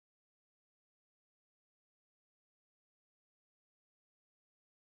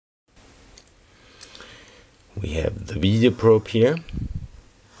We have the VideoProbe here.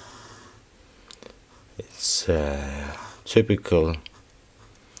 It's typical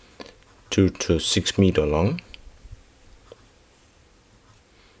 2 to 6 meter long.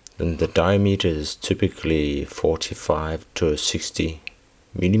 Then the diameter is typically 45 to 60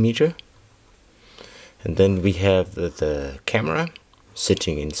 millimeter. And then we have the camera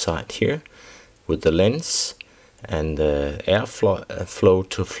sitting inside here with the lens and the air flow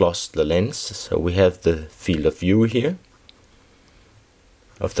to flush the lens. So we have the field of view here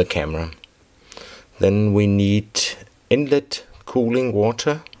of the camera. Then we need inlet cooling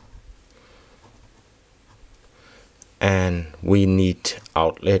water, and we need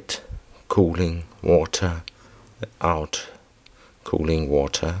outlet cooling water, cooling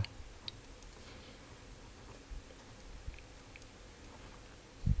water.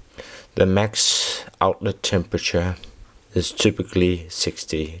 The max outlet temperature is typically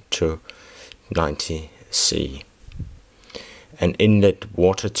 60 to 90 C. An inlet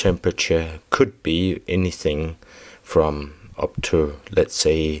water temperature could be anything from up to, let's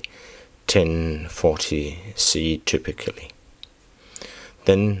say, 1040 C typically.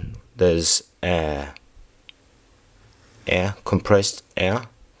 Then there's a compressed air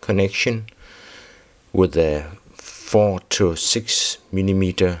connection with a 4 to 6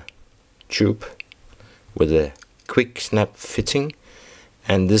 millimeter tube with a quick snap fitting,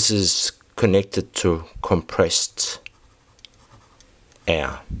 and this is connected to compressed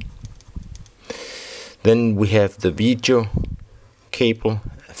air. Then we have the video cable,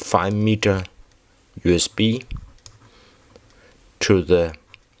 5 meter USB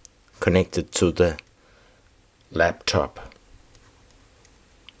connected to the laptop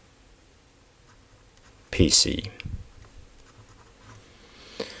PC.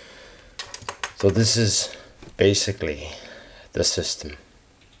 So this is basically the system.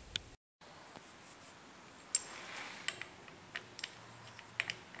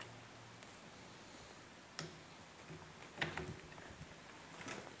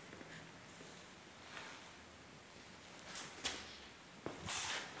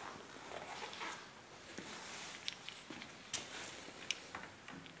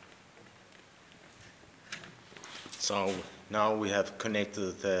 So now we have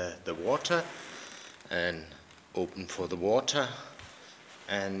connected the water and open for the water,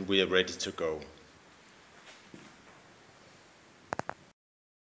 and we are ready to go.